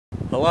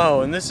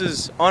Hello, and this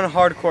is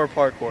Unhardcore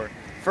Parkour.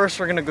 First,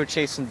 we're gonna go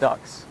chase some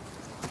ducks.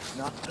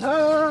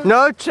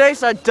 No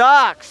chase of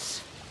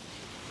ducks!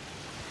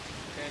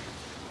 Okay,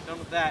 done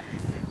with that.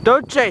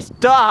 Don't chase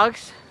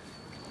ducks!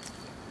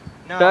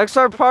 No. Ducks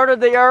are part of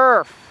the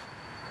earth.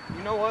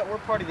 You know what? We're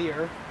part of the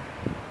earth.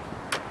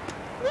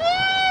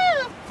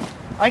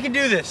 I can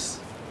do this.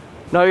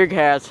 No, you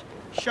can't.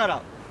 Shut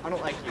up. I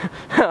don't like you.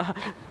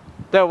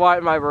 That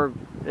white my bird.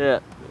 Yeah.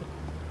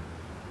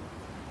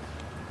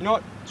 You know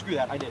what? Screw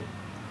that. I did it.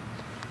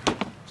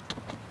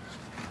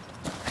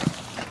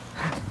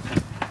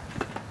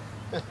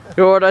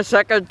 You want a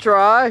second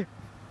try?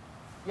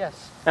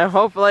 Yes. And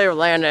hopefully you'll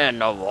land in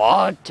the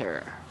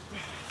water.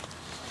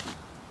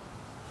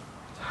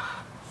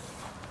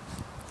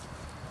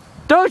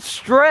 Don't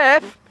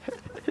strip!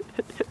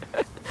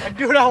 I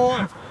do what I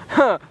want.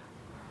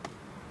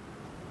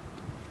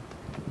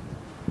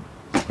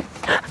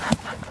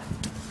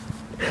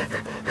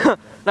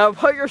 Now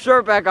put your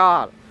shirt back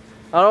on.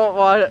 I don't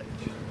want it.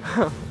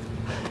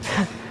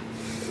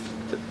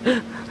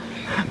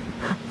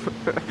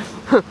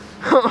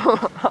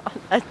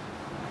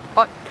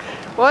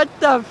 What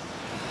the?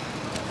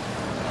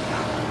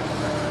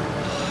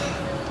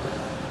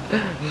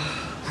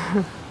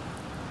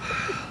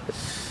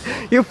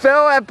 You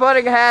fail at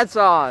putting hats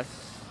on.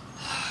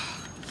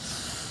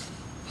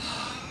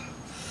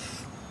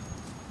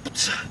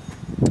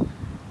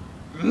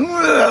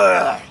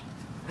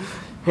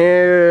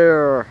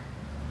 Here.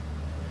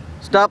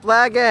 Stop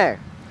lagging.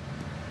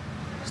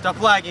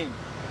 Stop lagging.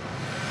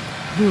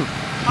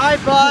 Hi,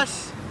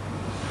 boss.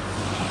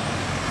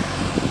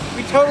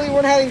 We totally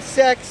weren't having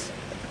sex.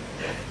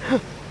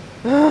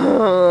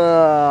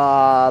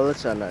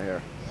 Let's end it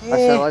here. I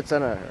said let's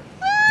end it here.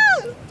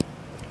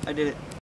 I did it.